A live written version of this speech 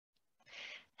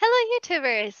Hello,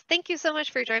 YouTubers! Thank you so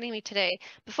much for joining me today.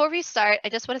 Before we start, I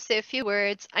just want to say a few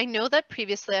words. I know that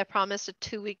previously I promised a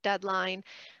 2-week deadline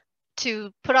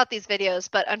to put out these videos,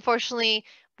 but unfortunately,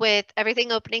 with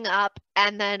everything opening up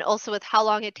and then also with how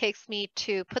long it takes me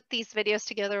to put these videos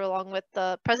together along with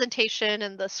the presentation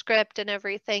and the script and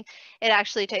everything, it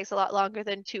actually takes a lot longer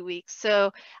than 2 weeks.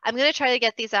 So I'm going to try to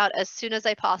get these out as soon as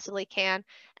I possibly can,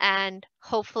 and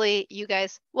hopefully you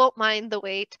guys won't mind the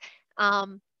wait.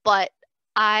 But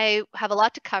I have a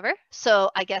lot to cover,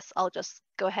 so I guess I'll just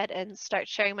go ahead and start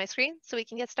sharing my screen so we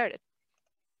can get started.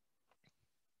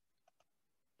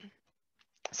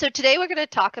 So today we're going to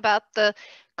talk about the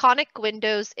conic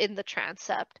windows in the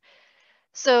transept.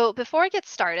 So before I get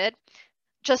started,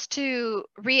 just to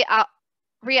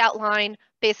re-outline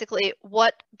basically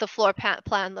what the floor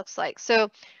plan looks like. So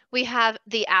we have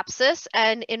the apsis,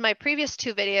 and in my previous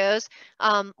 2 videos,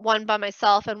 one by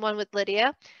myself and one with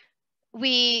Lydia,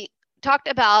 we talked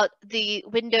about the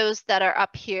windows that are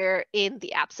up here in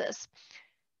the apsis.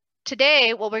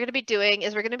 Today, what we're going to be doing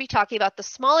is we're going to be talking about the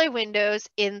smaller windows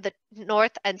in the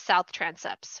north and south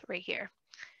transepts right here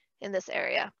in this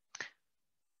area.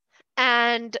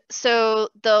 And so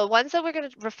the ones that we're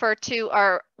going to refer to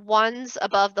are ones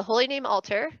above the Holy Name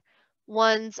altar,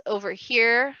 ones over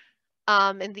here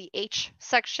in the H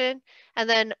section, and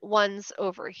then ones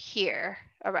over here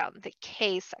around the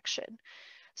K section.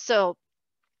 So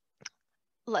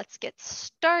let's get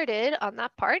started on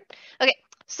that part. Okay,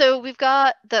 so we've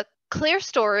got the clear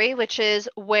story, which is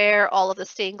where all of the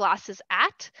stained glass is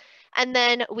at. And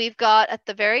then we've got at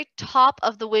the very top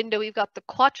of the window, we've got the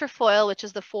quatrefoil, which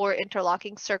is the 4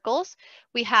 interlocking circles.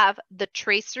 We have the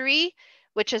tracery,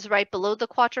 which is right below the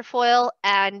quatrefoil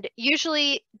and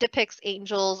usually depicts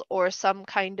angels or some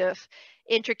kind of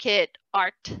intricate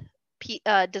art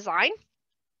design.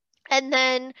 And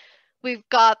then we've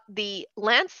got the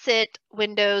lancet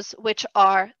windows, which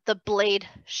are the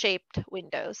blade-shaped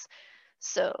windows.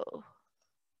 So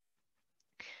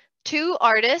 2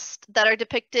 artists that are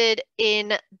depicted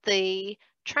in the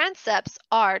transepts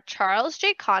are Charles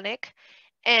J. Connick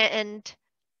and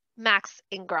Max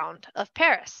Ingrand of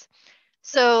Paris.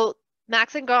 So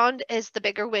Max Ingrand is the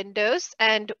bigger windows,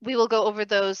 and we will go over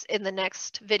those in the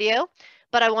next video.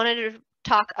 But I wanted to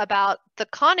talk about the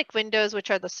conic windows, which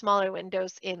are the smaller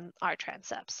windows in our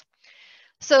transepts.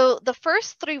 So the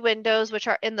first 3 windows, which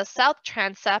are in the south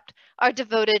transept, are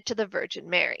devoted to the Virgin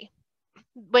Mary.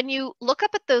 When you look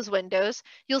up at those windows,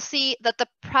 you'll see that the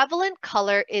prevalent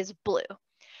color is blue.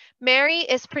 Mary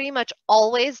is pretty much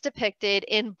always depicted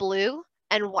in blue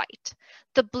and white.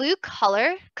 The blue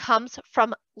color comes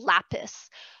from lapis,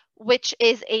 which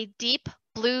is a deep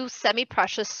blue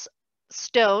semi-precious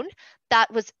stone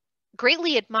that was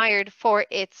greatly admired for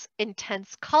its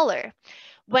intense color.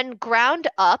 When ground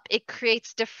up, it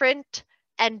creates different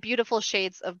and beautiful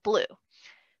shades of blue.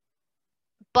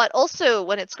 But also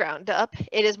when it's ground up,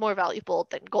 it is more valuable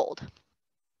than gold.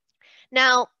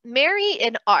 Now, Mary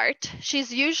in art,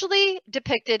 she's usually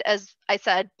depicted as I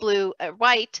said, blue and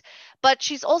white, but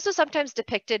she's also sometimes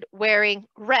depicted wearing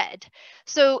red.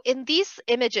 So in these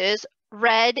images,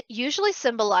 red usually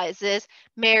symbolizes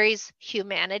Mary's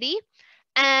humanity,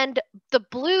 and the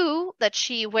blue that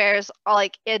she wears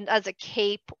like as a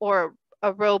cape or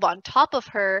a robe on top of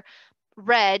her,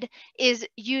 red, is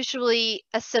usually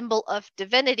a symbol of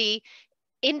divinity,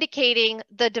 indicating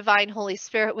the divine Holy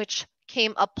Spirit which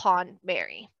came upon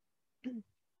Mary.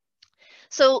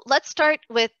 So let's start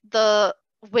with the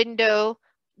window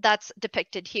that's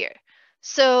depicted here.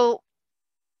 So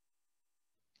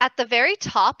at the very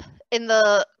top in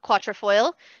the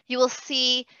quatrefoil, you will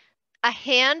see a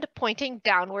hand pointing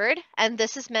downward, and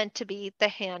this is meant to be the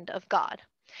hand of God.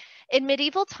 In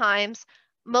medieval times,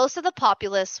 most of the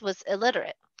populace was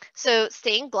illiterate, so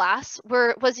stained glass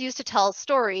was used to tell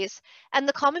stories, and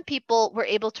the common people were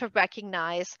able to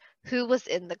recognize who was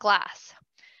in the glass.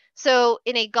 So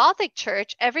in a Gothic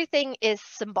church, everything is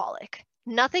symbolic.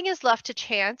 Nothing is left to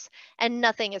chance, and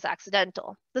nothing is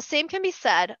accidental. The same can be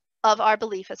said of our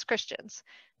belief as Christians.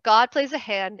 God plays a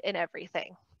hand in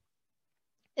everything.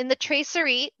 In the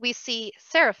tracery, we see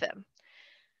seraphim.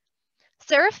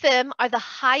 Seraphim are the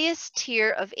highest tier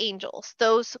of angels,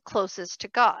 those closest to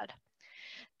God.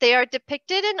 They are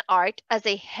depicted in art as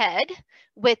a head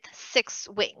with 6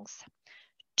 wings.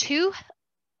 2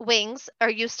 wings are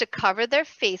used to cover their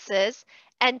faces,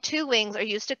 and 2 wings are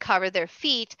used to cover their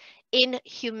feet in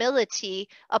humility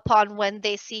upon when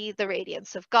they see the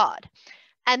radiance of God.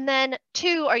 And then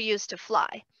 2 are used to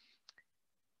fly.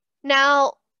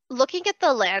 Now, looking at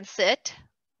the lancet,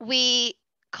 we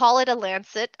call it a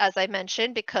lancet, as I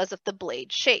mentioned, because of the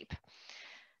blade shape.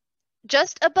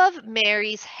 Just above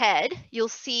Mary's head, you'll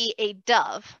see a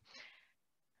dove,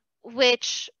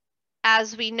 which,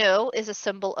 as we know, is a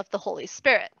symbol of the Holy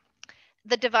Spirit,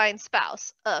 the divine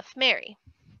spouse of Mary.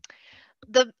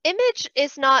 The image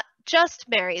is not just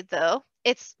Mary, though.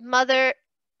 It's Mother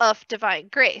of Divine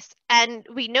Grace. And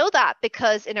we know that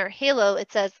because in her halo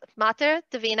it says Mater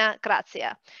Divina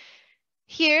Gratia.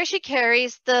 Here she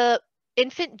carries the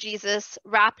infant Jesus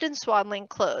wrapped in swaddling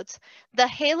clothes. The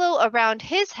halo around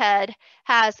his head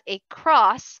has a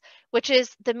cross, which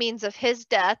is the means of his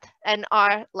death and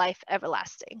our life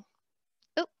everlasting.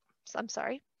 Oops, I'm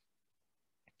sorry.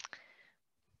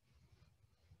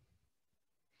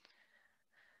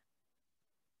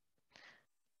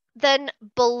 Then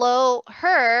below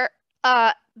her,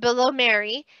 below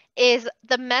Mary, is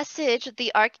the message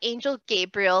the Archangel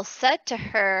Gabriel said to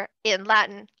her in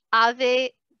Latin,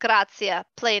 Ave gratia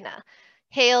plena,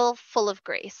 hail full of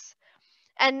grace.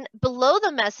 And below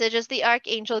the message is the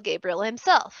Archangel Gabriel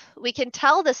himself. We can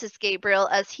tell this is Gabriel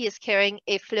as he is carrying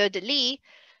a fleur de lis,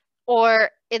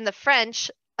 or in the French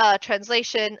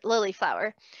translation, lily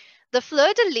flower. The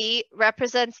fleur de lis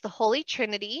represents the Holy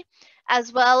Trinity,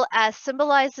 as well as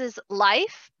symbolizes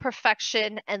life,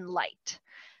 perfection, and light.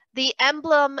 The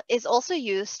emblem is also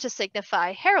used to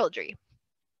signify heraldry.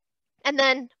 And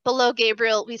then below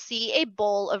Gabriel, we see a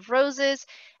bowl of roses,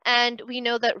 and we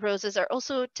know that roses are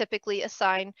also typically a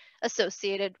sign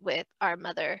associated with our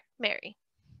Mother Mary.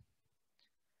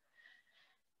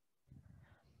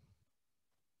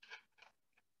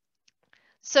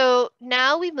 So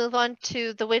now we move on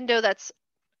to the window that's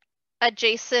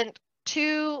adjacent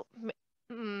to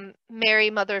Mary,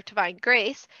 Mother of Divine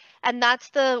Grace, and that's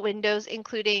the windows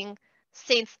including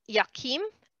Saints Joachim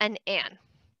and Anne.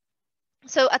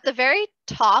 So at the very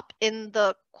top in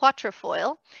the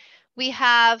quatrefoil, we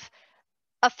have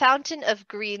a fountain of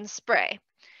green spray.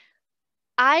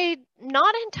 I'm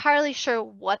not entirely sure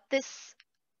what this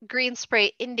green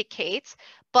spray indicates,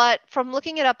 but from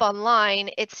looking it up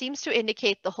online, it seems to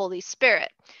indicate the Holy Spirit.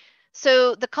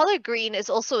 So the color green is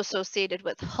also associated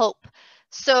with hope.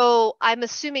 So I'm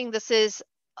assuming this is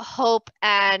hope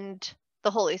and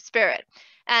the Holy Spirit.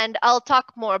 And I'll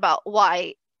talk more about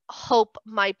why hope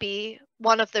might be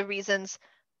one of the reasons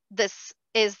this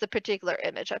is the particular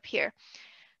image up here.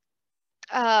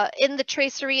 In the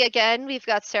tracery, again, we've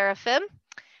got seraphim.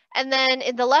 And then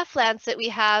in the left lancet, we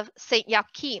have Saint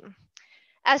Joachim.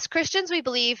 As Christians, we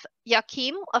believe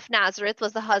Joachim of Nazareth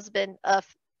was the husband of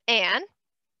Anne,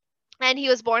 and he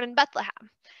was born in Bethlehem.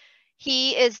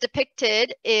 He is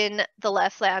depicted in the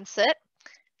left lancet,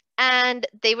 and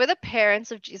they were the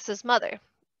parents of Jesus' mother,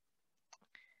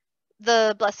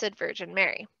 the Blessed Virgin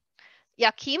Mary.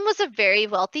 Joachim was a very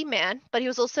wealthy man, but he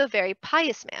was also a very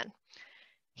pious man.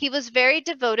 He was very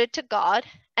devoted to God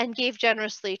and gave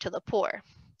generously to the poor.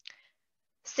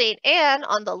 Saint Anne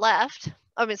on the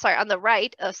on the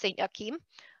right of Saint Joachim,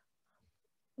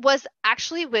 was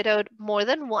actually widowed more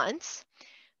than once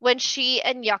when she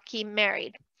and Joachim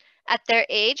married. At their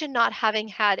age and not having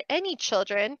had any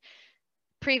children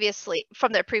previously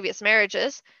from their previous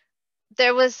marriages,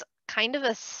 there was kind of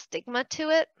a stigma to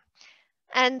it.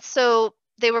 And so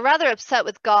they were rather upset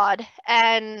with God.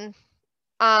 And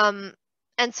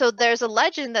so there's a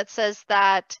legend that says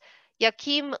that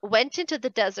Joachim went into the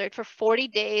desert for 40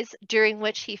 days, during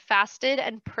which he fasted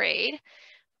and prayed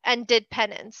and did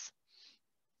penance.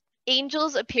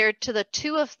 Angels appeared to the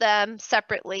two of them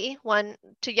separately, one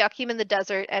to Joachim in the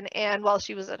desert and Anne while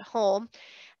she was at home,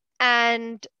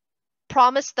 and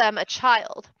promised them a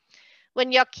child.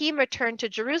 When Joachim returned to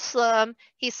Jerusalem,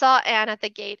 he saw Anne at the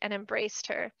gate and embraced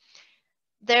her.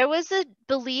 There was a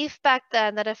belief back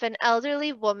then that if an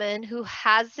elderly woman who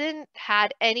hasn't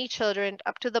had any children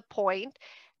up to the point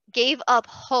gave up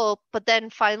hope but then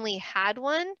finally had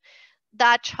one,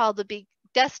 that child would be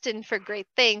destined for great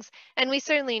things. And we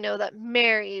certainly know that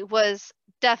Mary was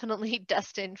definitely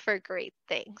destined for great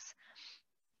things.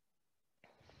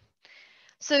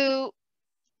 So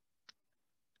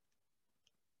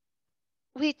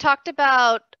we talked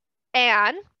about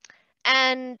Anne,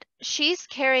 and she's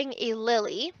carrying a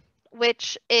lily,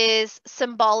 which is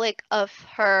symbolic of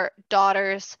her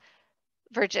daughter's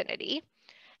virginity.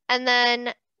 And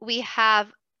then we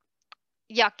have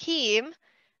Joachim,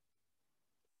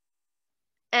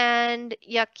 and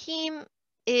Joachim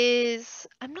is,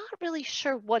 I'm not really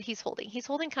sure what he's holding. He's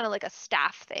holding kind of like a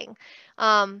staff thing,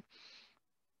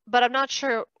 but I'm not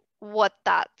sure what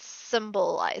that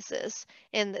symbolizes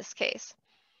in this case.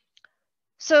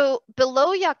 So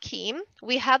below Joachim,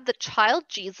 we have the child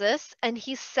Jesus, and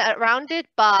he's surrounded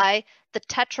by the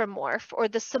tetramorph, or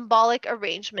the symbolic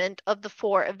arrangement of the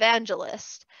four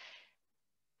evangelists.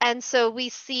 And so we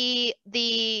see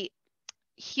the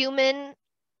human,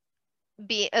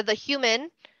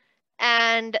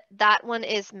 and that one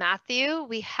is Matthew.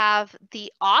 We have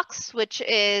the ox, which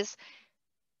is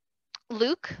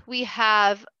Luke. We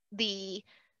have the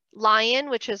lion,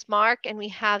 which is Mark, and we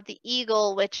have the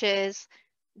eagle, which is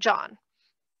John.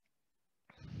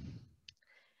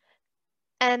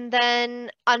 And then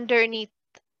underneath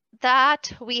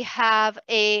that, we have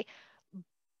a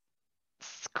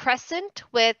crescent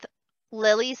with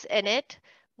lilies in it,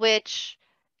 which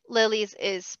lilies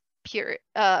is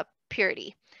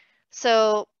purity.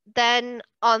 So then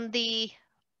on the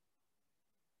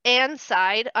Anne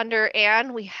side, under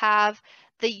Anne, we have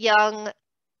the young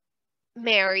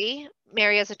Mary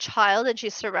as a child, and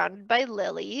she's surrounded by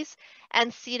lilies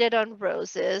and seated on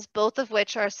roses, both of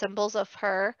which are symbols of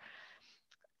her.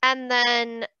 And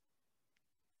then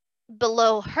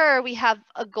below her, we have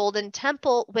a golden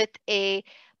temple with a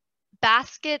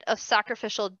basket of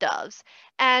sacrificial doves.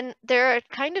 And there are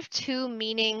kind of two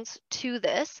meanings to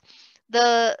this.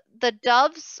 The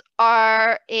doves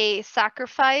are a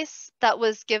sacrifice that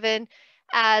was given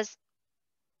as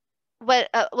what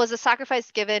was a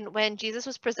sacrifice given when Jesus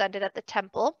was presented at the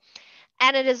temple.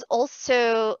 And it is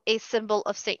also a symbol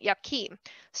of Saint Joachim.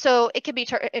 So it can be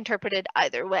interpreted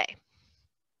either way.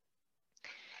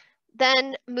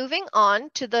 Then moving on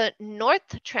to the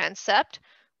north transept,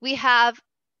 we have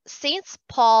Saints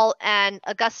Paul and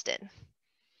Augustine.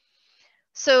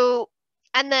 So,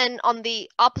 and then on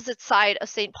the opposite side of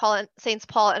Saints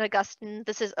Paul and Augustine,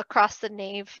 this is across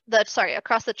the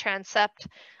across the transept,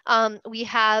 we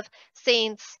have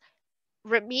Saints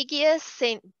Remigius,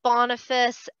 Saint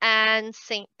Boniface, and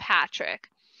Saint Patrick.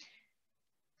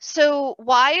 So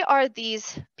why are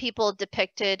these people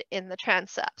depicted in the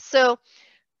transept? So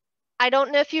I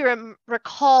don't know if you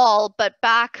recall, but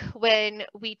back when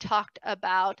we talked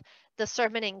about the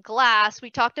sermon in glass,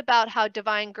 we talked about how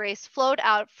divine grace flowed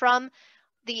out from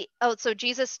so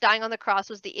Jesus dying on the cross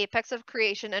was the apex of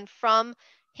creation, and from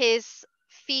his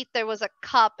feet there was a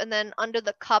cup, and then under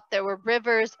the cup there were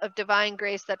rivers of divine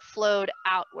grace that flowed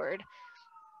outward.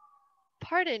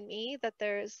 Pardon me that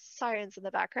there's sirens in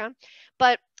the background,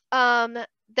 but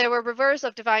there were rivers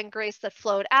of divine grace that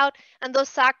flowed out, and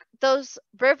those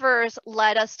rivers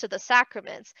led us to the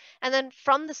sacraments. And then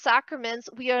from the sacraments,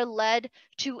 we are led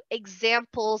to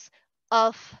examples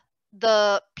of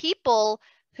the people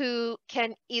who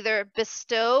can either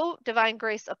bestow divine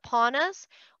grace upon us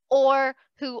or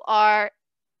who are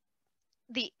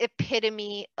the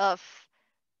epitome of,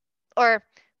 or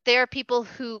they are people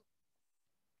who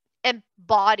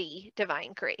embody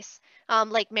divine grace,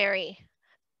 like Mary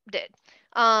did,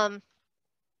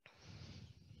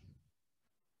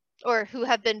 or who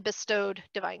have been bestowed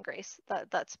divine grace.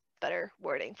 That's better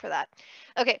wording for that.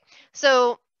 Okay,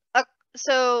 so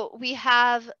we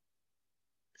have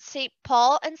Saint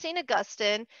Paul and Saint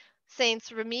Augustine,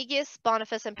 Saints Remigius,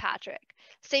 Boniface, and Patrick.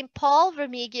 Saint Paul,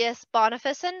 Remigius,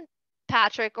 Boniface, and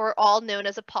Patrick are all known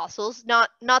as apostles, not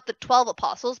the 12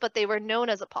 apostles, but they were known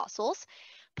as apostles.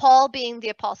 Paul being the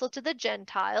apostle to the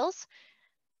Gentiles,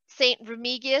 Saint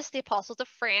Remigius, the apostle to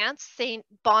France, Saint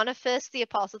Boniface, the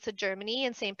apostle to Germany,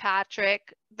 and Saint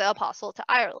Patrick, the apostle to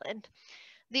Ireland.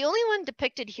 The only one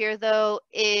depicted here, though,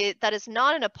 that is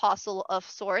not an apostle of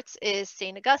sorts is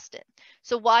Saint Augustine.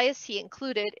 So why is he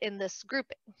included in this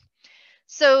grouping?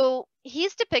 So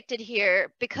he's depicted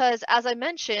here because, as I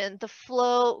mentioned, the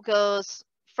flow goes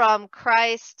from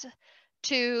Christ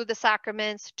to the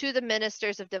sacraments, to the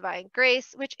ministers of divine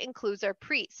grace, which includes our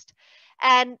priest.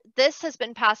 And this has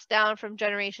been passed down from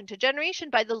generation to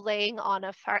generation by the laying on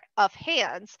of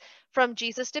hands from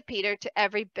Jesus to Peter to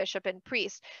every bishop and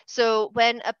priest. So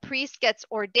when a priest gets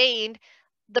ordained,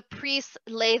 the priests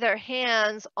lay their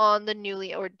hands on the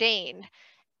newly ordained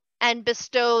and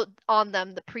bestow on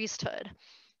them the priesthood.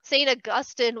 St.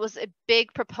 Augustine was a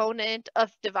big proponent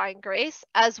of divine grace,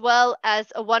 as well as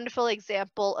a wonderful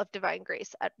example of divine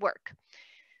grace at work.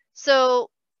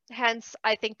 So hence,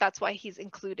 I think that's why he's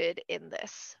included in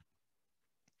this.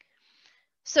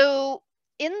 So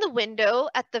in the window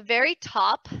at the very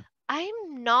top,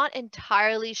 I'm not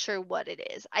entirely sure what it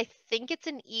is. I think it's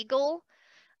an eagle,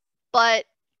 but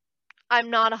I'm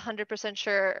not 100%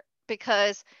 sure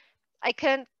because I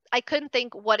couldn't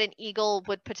think what an eagle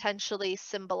would potentially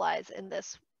symbolize in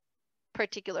this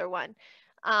particular one.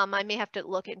 I may have to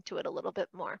look into it a little bit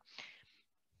more.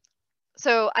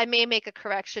 So I may make a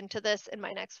correction to this in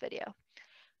my next video.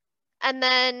 And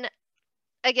then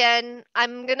again,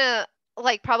 I'm gonna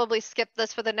probably skip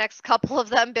this for the next couple of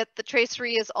them, but the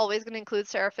tracery is always going to include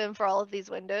seraphim for all of these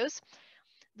windows.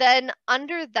 Then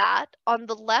under that, on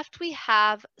the left, we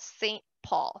have Saint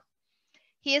Paul.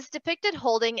 He is depicted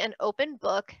holding an open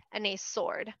book and a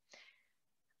sword.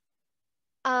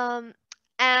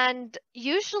 And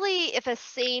usually if a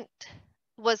saint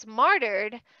was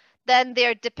martyred, then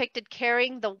they're depicted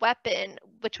carrying the weapon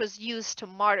which was used to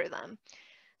martyr them.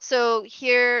 So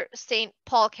here St.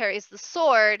 Paul carries the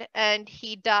sword, and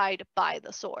he died by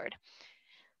the sword.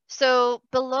 So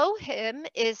below him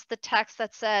is the text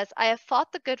that says, I have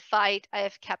fought the good fight, I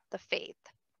have kept the faith.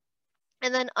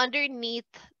 And then underneath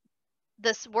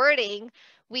this wording,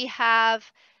 we have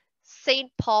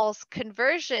St. Paul's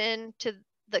conversion to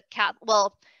the Catholic.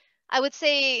 Well, I would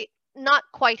say not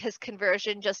quite his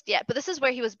conversion just yet, but this is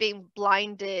where he was being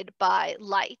blinded by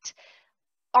light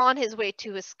on his way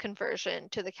to his conversion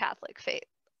to the Catholic faith.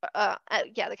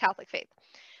 The Catholic faith.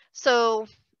 So,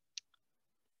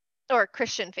 or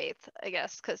Christian faith, I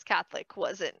guess, because Catholic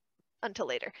wasn't until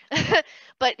later.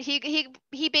 But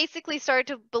he basically started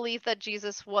to believe that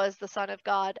Jesus was the Son of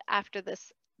God after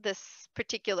this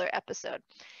particular episode.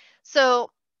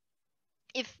 So,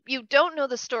 if you don't know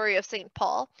the story of St.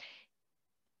 Paul,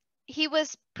 he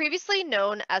was previously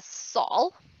known as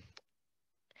Saul,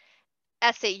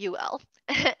 Saul,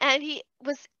 and he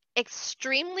was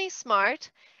extremely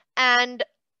smart and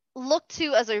looked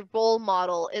to as a role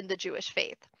model in the Jewish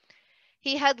faith.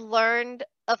 He had learned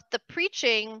of the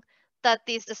preaching that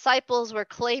these disciples were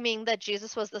claiming that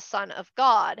Jesus was the Son of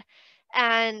God,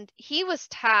 and he was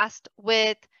tasked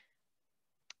with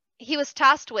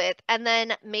and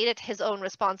then made it his own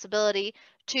responsibility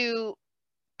to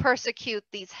persecute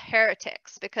these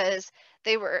heretics, because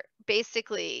they were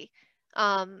basically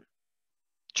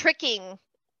tricking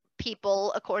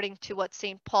people according to what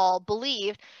St. Paul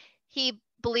believed. He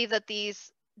believed that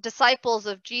these disciples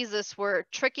of Jesus were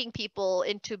tricking people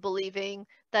into believing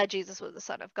that Jesus was the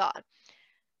Son of God.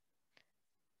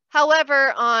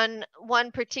 However, on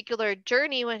one particular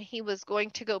journey when he was going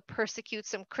to go persecute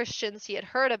some Christians he had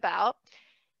heard about,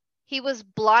 he was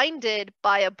blinded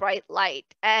by a bright light,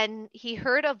 and he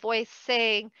heard a voice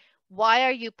saying, "Why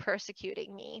are you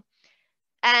persecuting me?"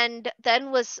 And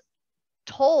then was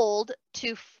told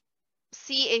to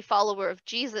see a follower of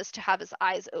Jesus to have his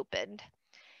eyes opened.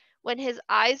 When his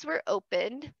eyes were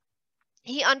opened,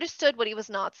 he understood what he was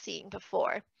not seeing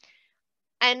before.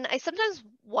 And I sometimes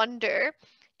wonder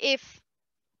if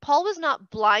Paul was not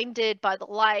blinded by the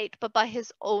light, but by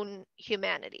his own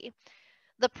humanity.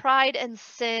 The pride and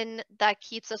sin that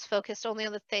keeps us focused only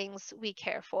on the things we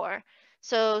care for.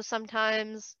 So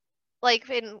sometimes, like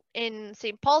in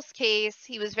St. Paul's case,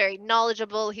 he was very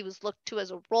knowledgeable. He was looked to as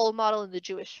a role model in the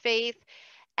Jewish faith,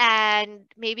 and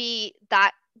maybe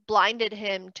that blinded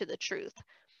him to the truth.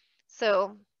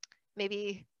 So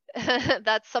maybe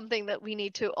that's something that we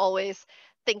need to always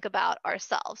think about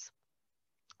ourselves.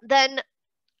 Then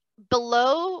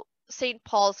below St.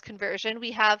 Paul's conversion,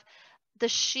 we have the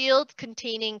shield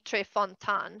containing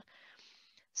Trefontan.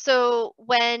 So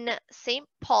when St.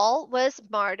 Paul was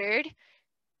martyred,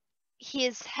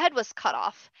 his head was cut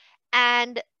off,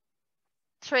 and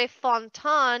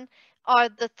Trefontan are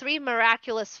the three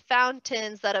miraculous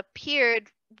fountains that appeared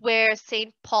where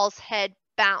St. Paul's head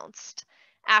bounced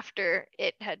after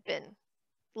it had been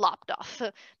lopped off,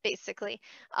 basically.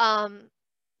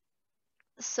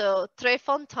 So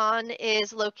Trefontan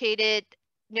is located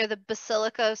near the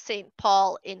Basilica of St.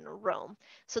 Paul in Rome.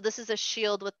 So this is a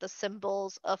shield with the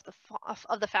symbols of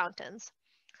the fountains.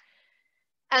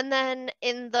 And then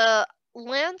in the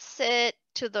lancet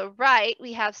to the right,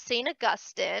 we have St.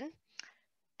 Augustine,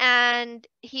 and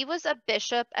he was a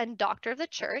bishop and doctor of the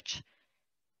church.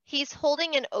 He's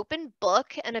holding an open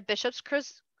book and a bishop's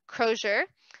crozier.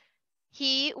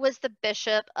 He was the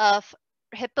bishop of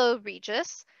Hippo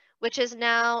Regius, which is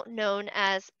now known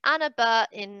as Annaba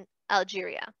in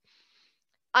Algeria.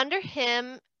 Under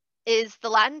him is the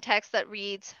Latin text that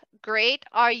reads, "Great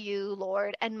are you,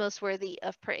 Lord, and most worthy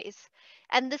of praise."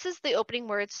 And this is the opening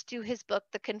words to his book,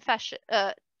 Confessions.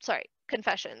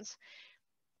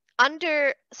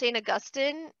 Under St.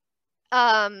 Augustine,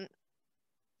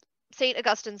 St.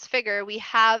 Augustine's figure, we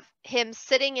have him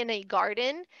sitting in a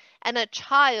garden and a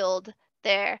child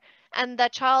there, and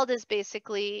that child is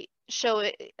basically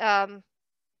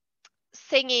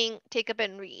singing "Take Up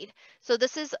and Read." So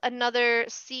this is another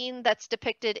scene that's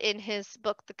depicted in his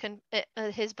book,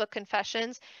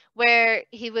 Confessions, where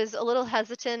he was a little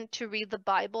hesitant to read the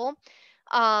Bible,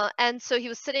 and so he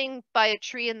was sitting by a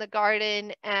tree in the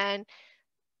garden, and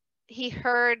he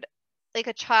heard like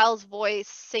a child's voice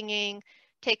singing,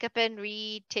 "Take up and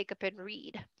read, take up and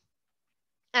read."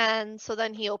 And so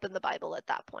then he opened the Bible at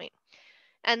that point.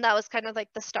 And that was kind of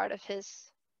like the start of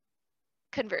his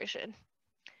conversion.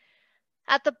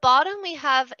 At the bottom, we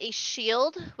have a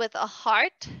shield with a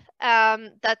heart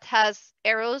that has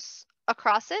arrows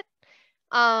across it.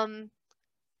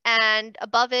 And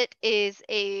above it is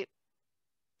a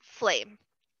flame.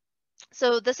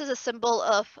 So this is a symbol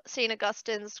of St.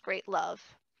 Augustine's great love.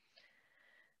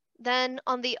 Then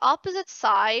on the opposite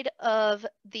side of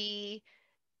the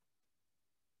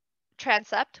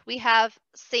transept, we have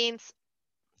Saints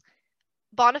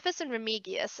Boniface and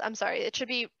Remigius. I'm sorry, it should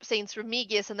be Saints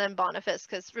Remigius and then Boniface,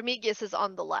 because Remigius is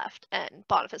on the left and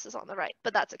Boniface is on the right,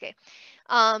 but that's okay.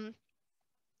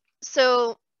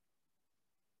 So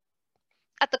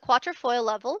at the quatrefoil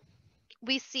level,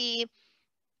 we see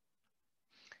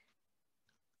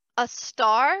a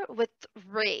star with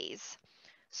rays.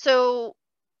 So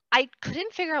I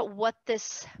couldn't figure out what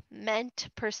this meant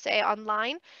per se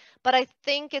online, but I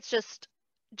think it's just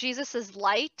Jesus's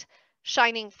light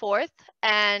shining forth,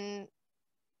 and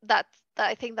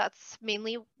I think that's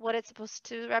mainly what it's supposed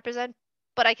to represent.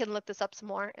 But I can look this up some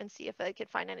more and see if I can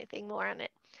find anything more on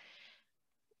it.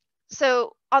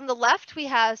 So on the left we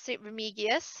have Saint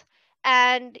Remigius,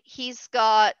 and he's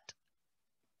got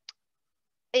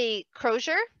a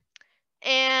crozier,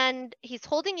 and he's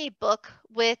holding a book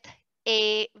with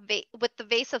with the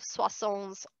vase of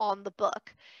Soissons on the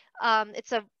book. I'm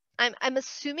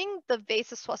assuming the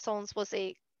vase of Soissons was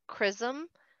a chrism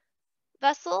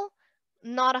vessel,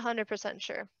 not 100%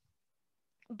 sure.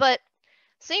 But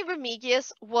Saint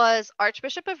Remigius was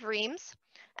Archbishop of Reims,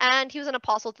 and he was an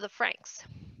apostle to the Franks.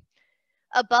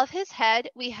 Above his head,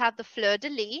 we have the fleur de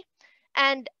lis,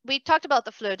 and we talked about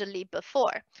the fleur de lis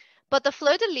before. But the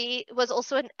fleur de lis was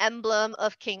also an emblem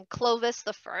of King Clovis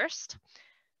I,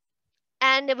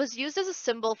 and it was used as a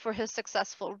symbol for his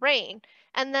successful reign.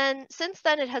 And then since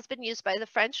then, it has been used by the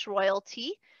French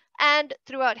royalty and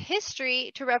throughout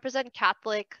history to represent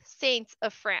Catholic saints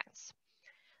of France.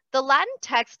 The Latin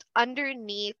text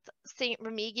underneath St.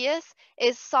 Remigius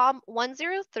is Psalm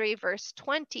 103, verse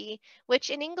 20, which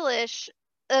in English,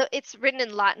 it's written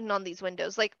in Latin on these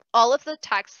windows. Like all of the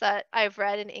text that I've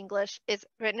read in English is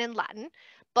written in Latin,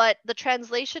 but the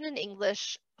translation in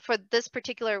English for this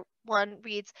particular one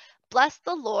reads, "Bless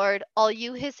the Lord, all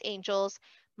you his angels,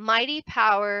 mighty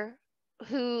power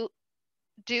who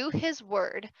do his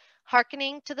word,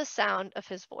 hearkening to the sound of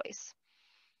his voice."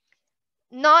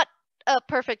 Not a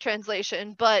perfect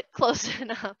translation, but close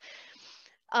enough.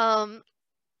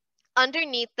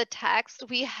 Underneath the text,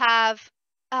 we have,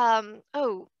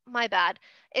 oh, my bad.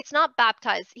 It's not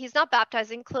baptized. He's not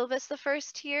baptizing Clovis the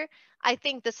First here. I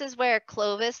think this is where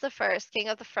Clovis the First, king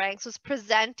of the Franks, was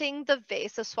presenting the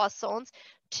vase of Soissons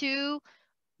to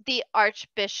the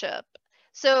archbishop.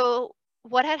 So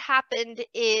what had happened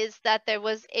is that there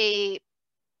was a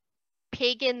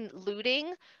pagan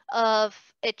looting of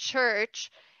a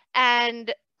church,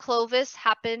 and Clovis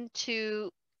happened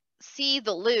to see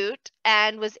the loot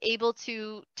and was able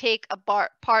to take a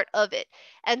part of it.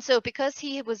 And so because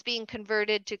he was being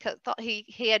converted to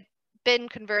he had been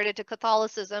converted to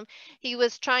Catholicism, he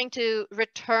was trying to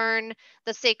return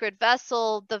the sacred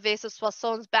vessel, the vase of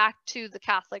Soissons, back to the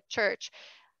Catholic Church.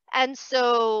 And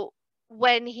so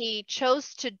when he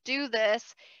chose to do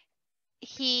this,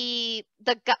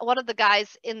 one of the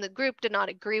guys in the group did not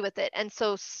agree with it, and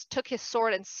so took his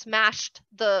sword and smashed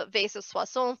the vase of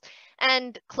Soissons.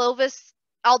 And Clovis,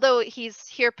 although he's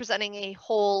here presenting a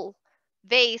whole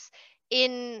vase,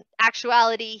 in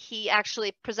actuality he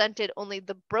actually presented only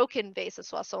the broken vase of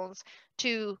Soissons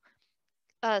to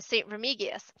Saint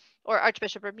Remigius, or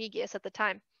Archbishop Remigius at the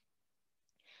time.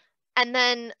 And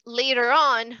then later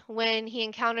on, when he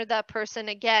encountered that person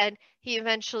again, he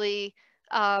eventually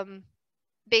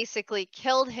basically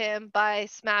killed him by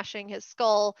smashing his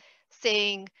skull,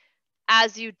 saying,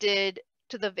 "As you did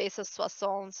to the vase of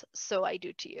Soissons, so I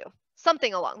do to you."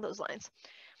 Something along those lines.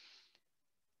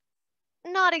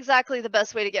 Not exactly the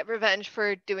best way to get revenge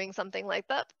for doing something like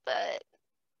that, but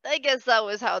I guess that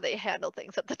was how they handled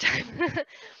things at the time.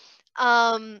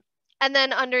 And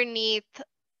then underneath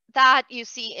that, you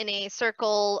see in a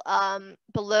circle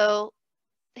below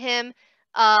him,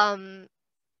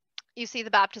 you see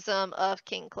the baptism of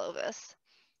King Clovis.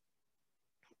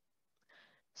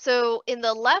 So in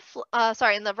the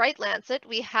in the right lancet,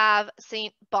 we have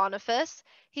Saint Boniface.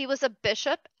 He was a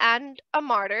bishop and a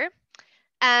martyr,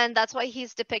 and that's why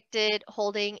he's depicted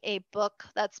holding a book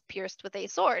that's pierced with a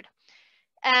sword.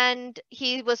 And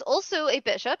he was also a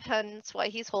bishop, hence why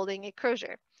he's holding a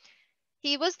crozier.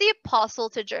 He was the apostle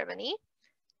to Germany,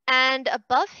 and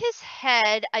above his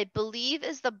head, I believe,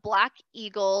 is the black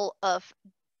eagle of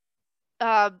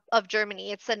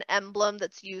Germany. It's an emblem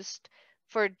that's used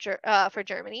for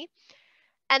Germany.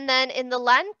 And then in the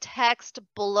Latin text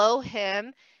below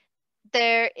him,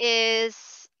 there is,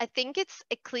 I think it's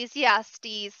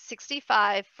Ecclesiastes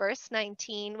 65, verse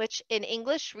 19, which in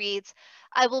English reads,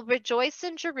 I will rejoice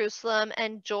in Jerusalem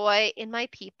and joy in my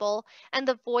people, and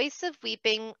the voice of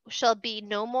weeping shall be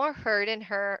no more heard in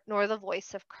her, nor the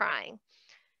voice of crying.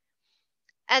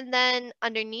 And then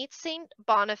underneath St.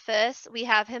 Boniface, we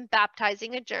have him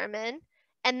baptizing a German.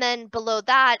 And then below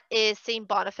that is St.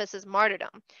 Boniface's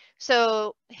martyrdom.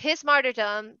 So his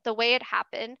martyrdom, the way it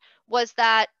happened was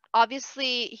that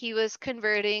obviously he was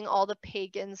converting all the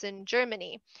pagans in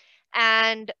Germany.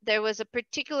 And there was a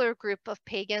particular group of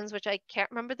pagans, which I can't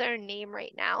remember their name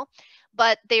right now,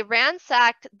 but they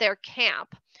ransacked their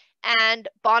camp. And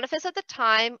Boniface at the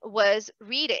time was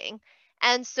reading.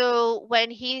 And so when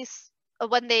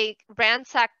they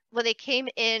came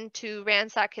in to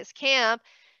ransack his camp,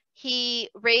 he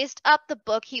raised up the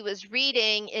book he was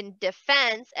reading in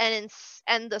defense, and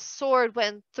the sword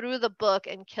went through the book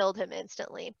and killed him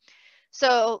instantly.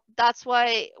 So that's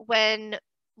why when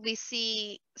we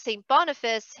see St.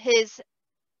 Boniface, his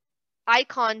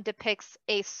icon depicts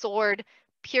a sword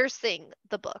piercing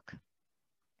the book.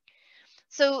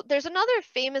 So there's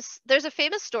a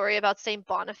famous story about St.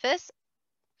 Boniface,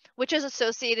 which is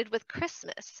associated with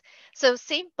Christmas. So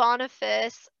St.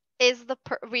 Boniface is the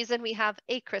reason we have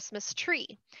a Christmas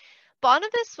tree.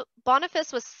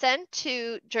 Boniface was sent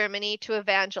to Germany to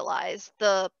evangelize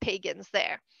the pagans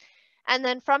there. And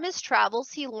then from his travels,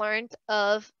 he learned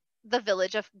of the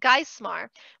village of Geismar,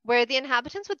 where the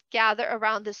inhabitants would gather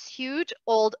around this huge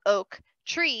old oak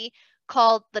tree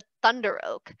called the Thunder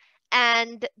Oak.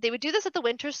 And they would do this at the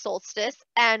winter solstice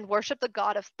and worship the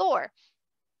god of Thor.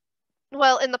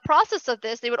 Well, in the process of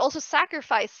this, they would also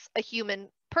sacrifice a human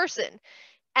person,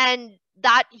 and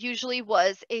that usually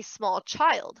was a small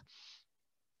child.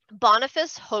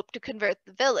 Boniface hoped to convert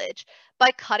the village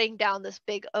by cutting down this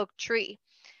big oak tree,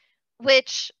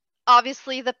 which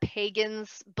obviously the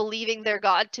pagans, believing their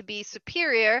god to be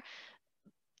superior,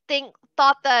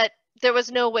 thought that there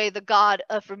was no way the god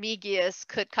of Remigius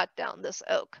could cut down this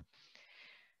oak.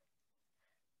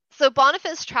 So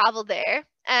Boniface traveled there,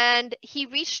 and he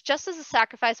reached just as the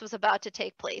sacrifice was about to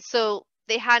take place. So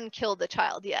they hadn't killed the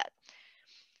child yet.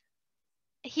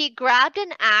 He grabbed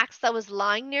an axe that was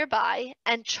lying nearby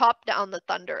and chopped down the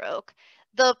thunder oak.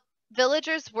 The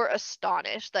villagers were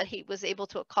astonished that he was able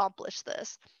to accomplish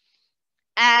this.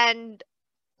 And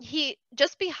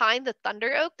just behind the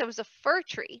thunder oak, there was a fir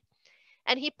tree.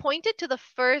 And he pointed to the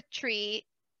fir tree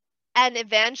and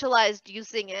evangelized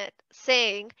using it,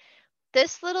 saying,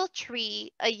 This little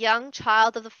tree, a young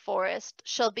child of the forest,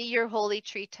 shall be your holy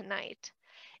tree tonight.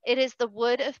 It is the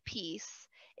wood of peace.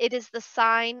 It is the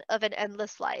sign of an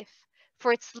endless life,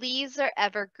 for its leaves are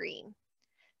evergreen.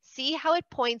 See how it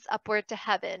points upward to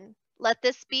heaven. Let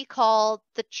this be called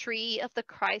the tree of the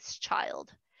Christ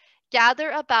child. Gather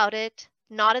about it,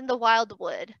 not in the wild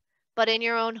wood, but in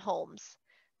your own homes.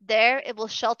 There it will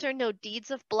shelter no deeds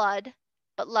of blood,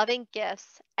 but loving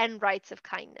gifts and rites of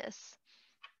kindness.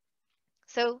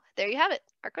 So there you have it.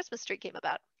 Our Christmas tree came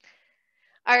about.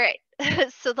 All right.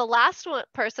 So the last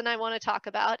person I want to talk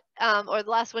about, or the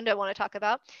last window I want to talk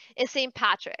about, is St.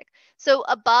 Patrick. So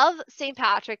above St.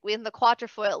 Patrick, in the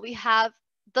quatrefoil, we have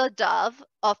the dove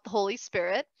of the Holy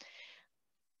Spirit.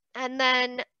 And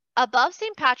then above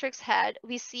St. Patrick's head,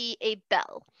 we see a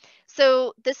bell.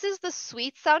 So this is the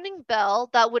sweet sounding bell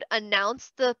that would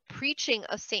announce the preaching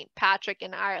of St. Patrick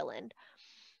in Ireland.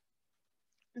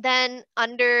 Then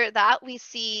under that, we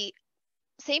see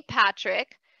St.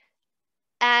 Patrick,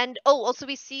 and also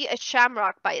we see a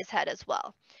shamrock by his head as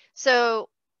well. So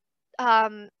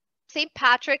St.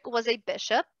 Patrick was a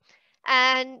bishop,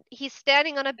 and he's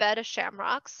standing on a bed of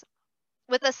shamrocks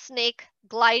with a snake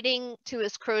gliding to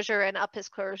his crosier and up his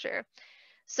crosier.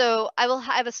 So I will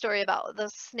have a story about the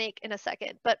snake in a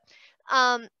second, but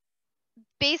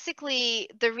basically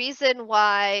the reason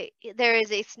why there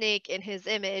is a snake in his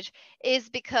image is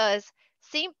because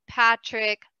St.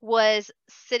 Patrick was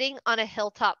sitting on a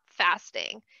hilltop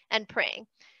fasting and praying,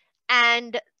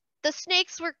 and the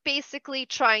snakes were basically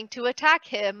trying to attack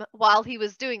him while he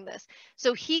was doing this.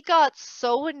 So he got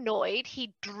so annoyed,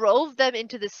 he drove them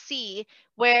into the sea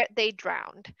where they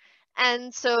drowned.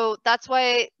 And so that's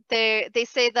why they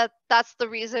say that that's the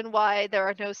reason why there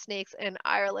are no snakes in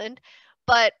Ireland.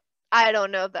 But I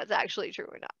don't know if that's actually true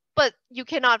or not. But you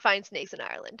cannot find snakes in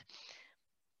Ireland.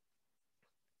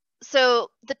 So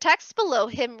the text below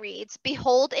him reads,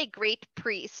 Behold a great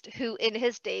priest who in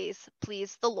his days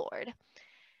pleased the Lord.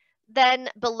 Then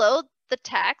below the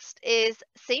text is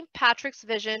St. Patrick's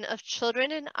vision of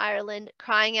children in Ireland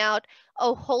crying out,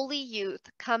 O holy youth,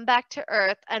 come back to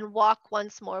earth and walk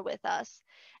once more with us.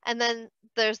 and then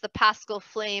there's the paschal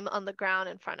flame on the ground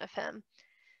in front of him.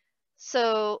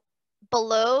 So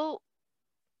below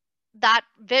that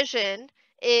vision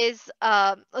is,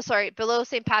 below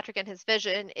St. Patrick and his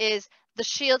vision is the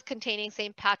shield containing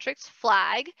St. Patrick's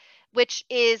flag, which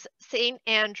is St.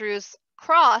 Andrew's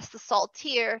cross, the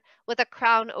saltire, with a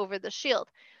crown over the shield.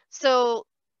 So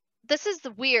this is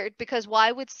weird because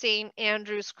why would St.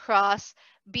 Andrew's cross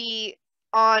be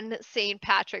on St.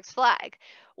 Patrick's flag?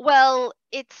 Well,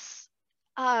 it's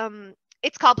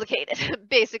complicated,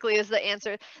 basically, is the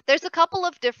answer. There's a couple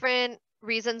of different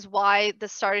reasons why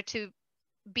this started to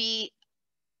be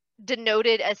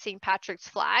denoted as St. Patrick's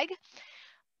flag.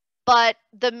 But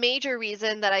the major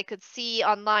reason that I could see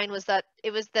online was that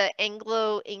it was the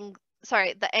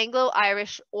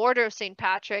Anglo-Irish Order of St.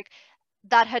 Patrick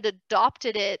that had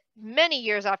adopted it many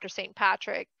years after St.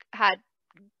 Patrick had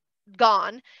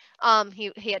gone.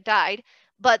 He had died,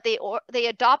 but they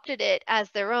adopted it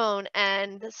as their own,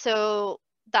 and so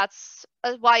that's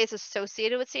why it's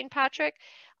associated with St. Patrick.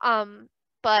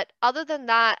 But other than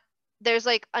that, there's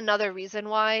like another reason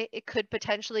why it could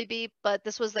potentially be, but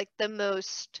this was like the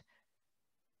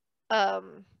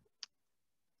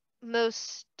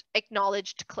most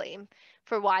acknowledged claim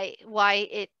for why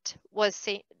it was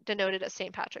denoted as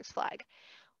St. Patrick's flag.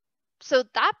 So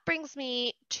that brings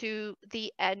me to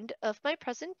the end of my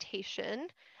presentation.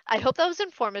 I hope that was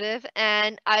informative,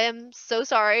 and I am so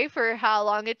sorry for how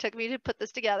long it took me to put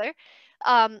this together.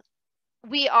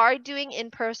 We are doing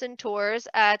in-person tours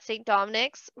at St.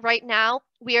 Dominic's. Right now,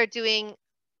 we are doing,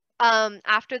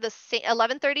 after the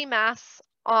 11:30 Mass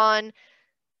on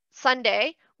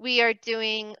Sunday, we are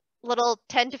doing little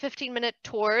 10 to 15 minute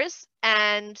tours,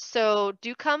 and so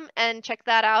do come and check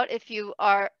that out if you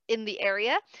are in the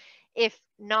area. If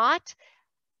not,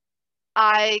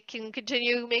 I can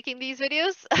continue making these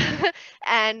videos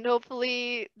and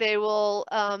hopefully they will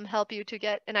help you to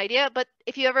get an idea. But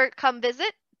if you ever come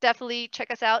visit, definitely check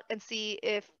us out and see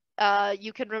if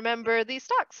you can remember these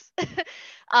talks.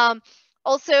 um,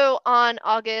 Also on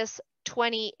August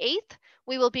 28th,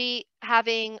 we will be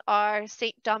having our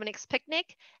St. Dominic's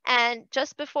picnic. And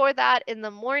just before that, in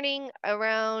the morning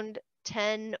around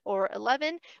 10 or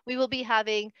 11, we will be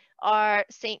having our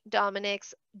St.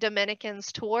 Dominic's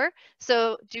Dominicans tour.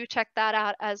 So do check that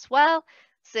out as well,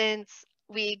 since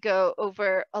we go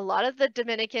over a lot of the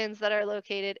Dominicans that are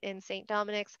located in St.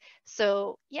 Dominic's.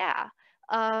 So yeah,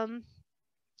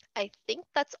 I think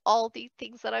that's all the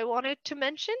things that I wanted to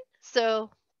mention.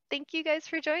 So thank you guys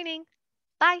for joining.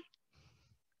 Bye.